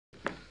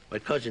My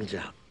cousin's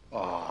out.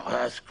 Oh,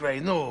 that's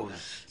great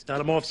news.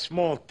 Start him off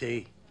small,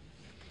 T.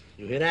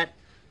 You hear that?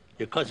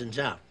 Your cousin's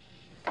out.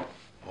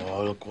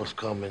 Oh, look what's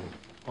coming.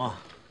 Oh.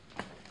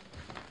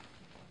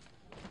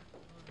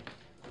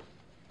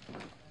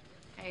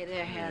 Hey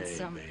there,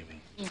 handsome. Hey,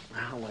 baby.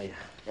 How are you?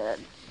 Good.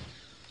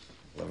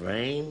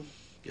 Lorraine,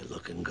 you're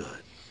looking good.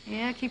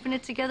 Yeah, keeping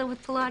it together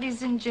with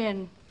Pilates and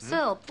gin.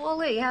 Sil,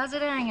 Paulie, how's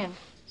it hanging?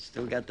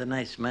 Still got the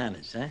nice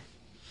manners, eh?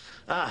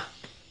 Ah,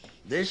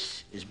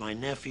 this is my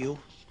nephew,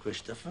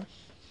 Christopher.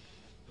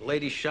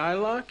 Lady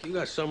Shylock, you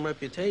got some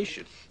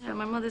reputation. Yeah,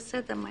 my mother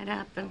said that might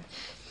happen.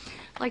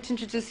 I'd like to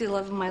introduce you to the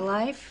love of my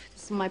life.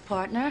 This is my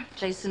partner,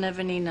 Jason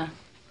Evanina.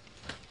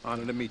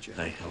 Honored to meet you.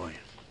 Hey, how are you?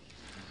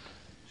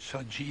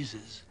 So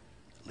Jesus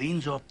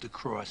leans off the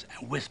cross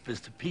and whispers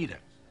to Peter,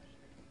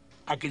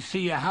 I can see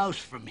your house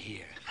from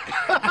here.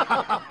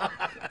 I'm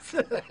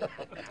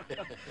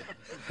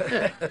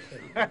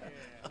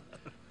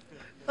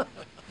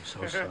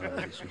so sorry.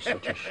 This was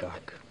such a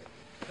shock.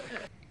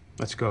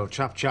 Let's go.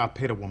 Chop, chop,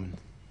 hit a woman.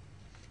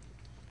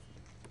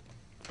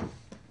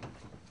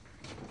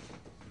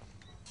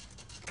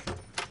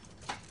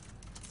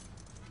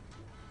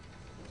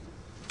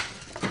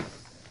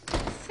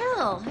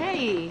 Phil,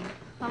 hey.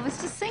 I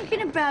was just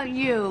thinking about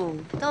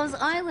you. Those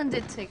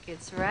Islander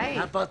tickets, right?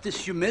 How about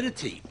this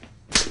humidity?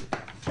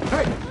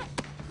 Hey,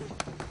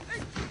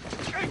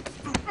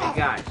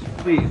 guys,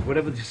 please,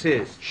 whatever this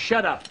is,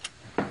 shut up.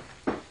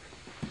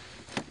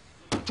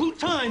 2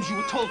 times you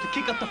were told to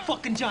kick up the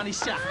fucking Johnny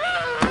Sack.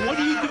 What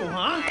do,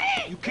 huh?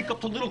 You kick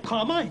up to little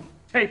Carmine?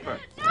 Taper.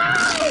 No!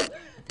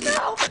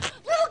 No!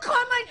 Little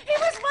Carmine, he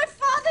was my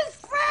father's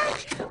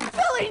friend!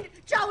 Billy,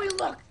 Joey,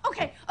 look.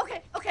 Okay.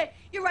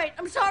 You're right.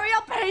 I'm sorry.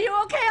 I'll pay you,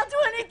 okay? I'll do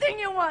anything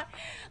you want.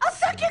 I'll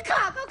suck your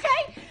cock,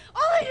 okay?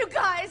 All of you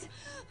guys.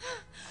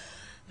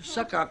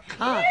 Suck our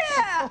cocks.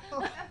 Yeah!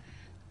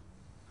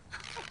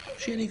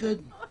 She any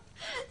good?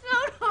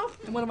 No.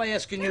 And what am I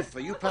asking you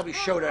for? You probably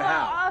showed her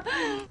how.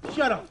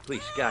 Shut up,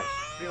 please, guys.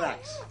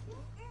 Relax.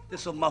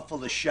 This'll muffle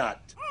the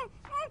shot.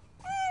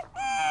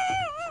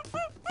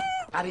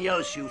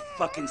 Adios, you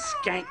fucking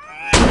skank.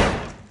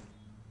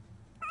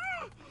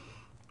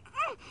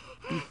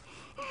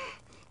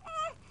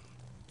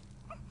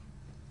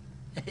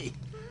 Hey,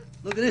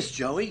 look at this,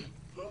 Joey.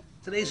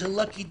 Today's a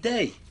lucky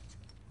day.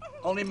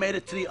 Only made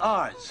it to the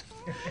R's.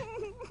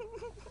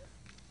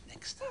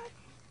 Next time,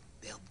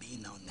 there'll be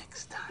no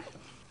next time.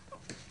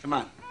 Come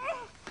on.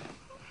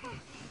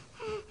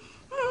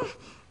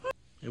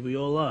 Here we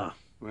all are.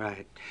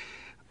 Right.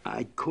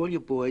 I call you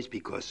boys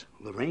because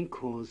Lorraine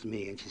calls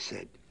me and she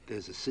said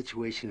there's a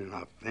situation in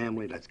our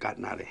family that's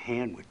gotten out of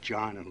hand with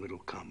John and little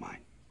Carmine.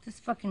 This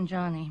fucking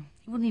Johnny.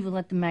 He wouldn't even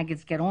let the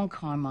maggots get on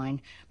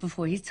Carmine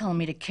before he's telling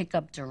me to kick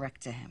up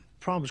direct to him.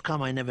 Problem is,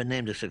 Carmine never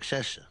named a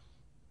successor.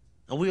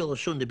 And we all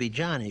assumed to be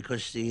Johnny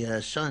because the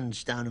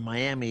son's down in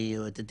Miami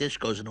at the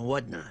discos and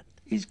whatnot.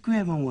 He's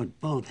grabbing with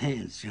both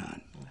hands,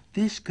 John.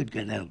 This could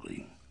get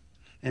ugly.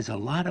 There's a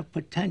lot of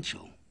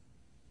potential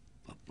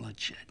for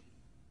bloodshed.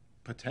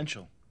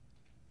 Potential?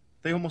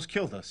 They almost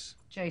killed us.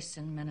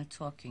 Jason, men are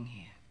talking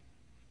here.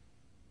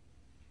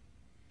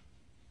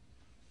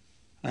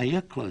 Now,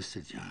 you're close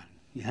to John.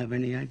 You have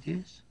any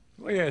ideas?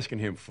 What are you asking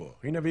him for?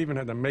 He never even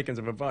had the makings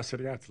of a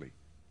varsity athlete.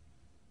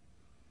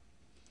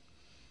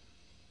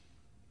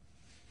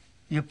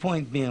 Your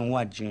point being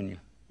what, Junior?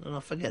 No,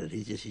 forget it.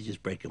 He's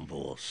just breaking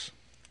balls.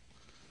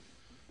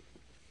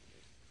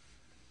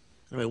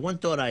 Anyway, one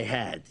thought I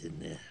had in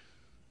the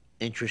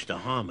interest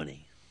of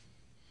harmony.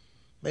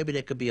 Maybe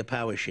there could be a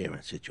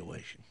power-sharing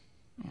situation.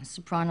 Yeah,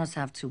 Sopranos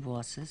have 2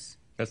 bosses.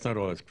 That's not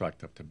all it's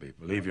cracked up to be,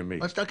 believe you me.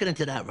 Let's not get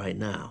into that right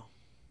now.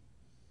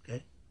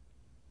 Okay?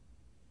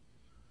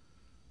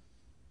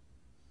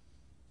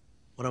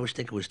 What I was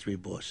thinking was 3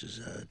 bosses,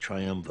 a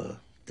triumvirate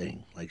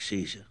thing, like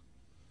Caesar.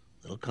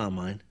 Little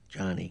Carmine,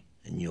 Johnny,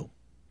 and you.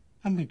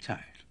 I'm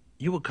retired.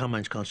 You were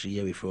Carmine's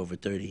consigliere for over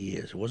 30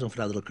 years. It wasn't for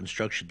that little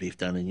construction beef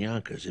down in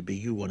Yonkers. It'd be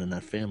you running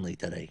that family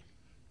today.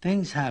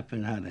 Things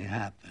happen how they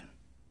happen.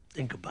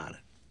 Think about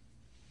it.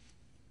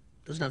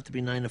 Doesn't have to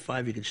be 9 to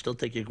 5. You can still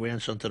take your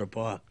grandson to the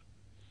park.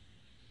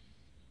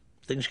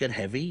 If things get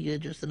heavy, you're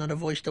just another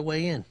voice to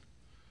weigh in.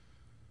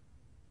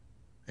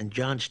 And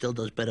John still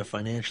does better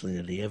financially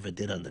than he ever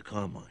did under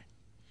Carmine.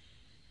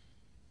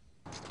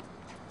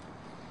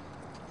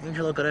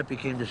 Angelo Garepi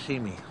came to see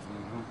me.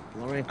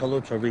 Lorraine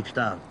Caluzzo reached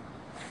out.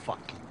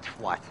 Fucking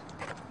twat.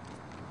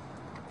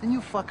 Didn't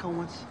you fuck her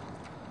once?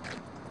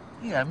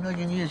 Yeah,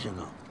 1,000,000 years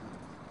ago.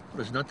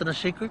 Was nothing a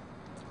secret?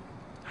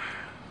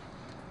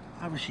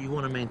 Obviously, you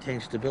want to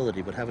maintain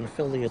stability, but having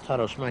Phil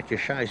Leotardo smack your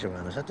shies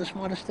around, is that the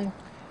smartest thing?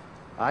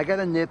 I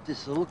gotta nip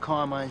this little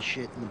Carmine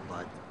shit in the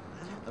bud.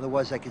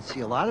 Otherwise, I could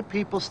see a lot of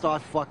people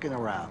start fucking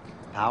around.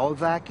 Power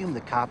vacuum,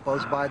 the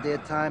capos buy their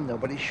time,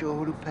 nobody's sure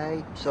who to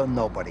pay, so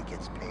nobody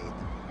gets paid.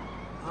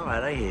 All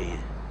right, I hear you.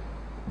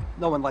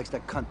 No one likes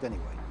that cunt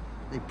anyway.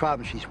 The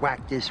problem, she's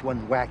whacked this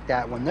one, whacked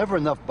that one. Never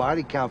enough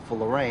body count for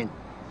Lorraine.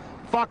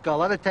 Fuck her,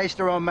 let her taste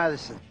her own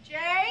medicine.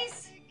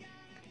 Jace?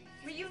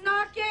 Were you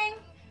knocking?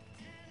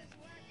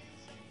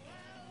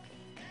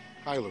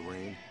 Hi,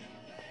 Lorraine.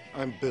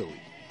 I'm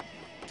Billy.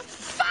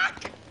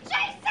 Fuck!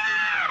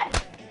 Jason!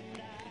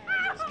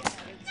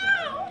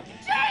 No!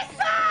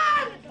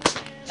 Jason!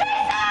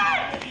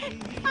 Jason!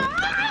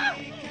 Ah!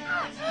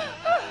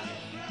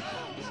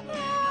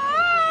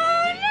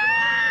 Oh,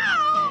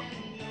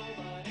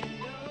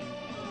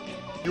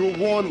 no! You were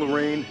warned,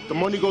 Lorraine. The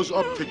money goes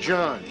up to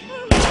John.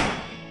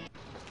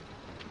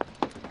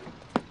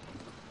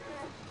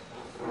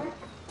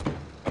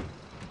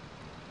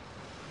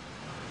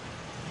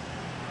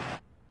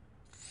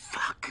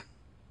 Fuck.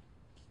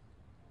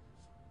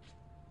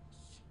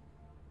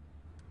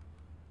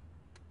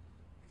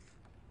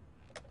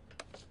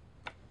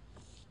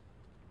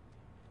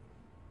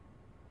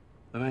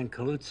 Lorraine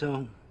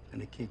Caluzzo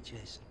and the kid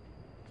Jason.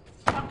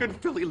 Fucking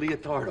Philly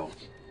Leotardo.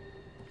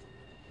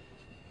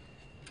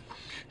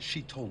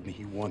 She told me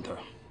he warned her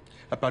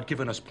about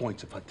giving us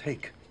points if I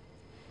take.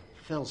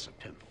 Phil's a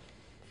pimp.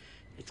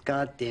 It's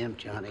goddamn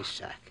Johnny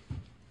Sack.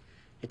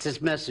 It's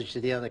his message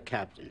to the other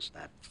captains,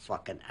 that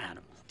fucking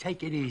animal.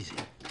 Take it easy.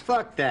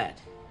 Fuck that.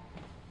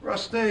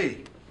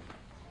 Rusty.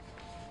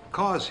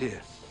 Car's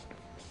here.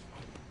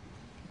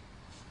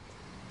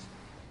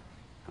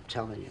 I'm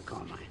telling you,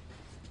 Carmine.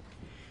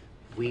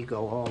 We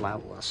go all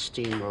out, we'll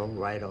steamroll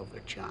right over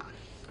John.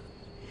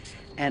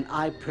 And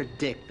I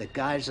predict the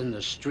guys in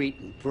the street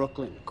in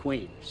Brooklyn,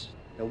 Queens,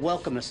 they'll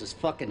welcome us as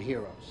fucking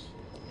heroes.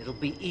 It'll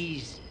be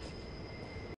easy.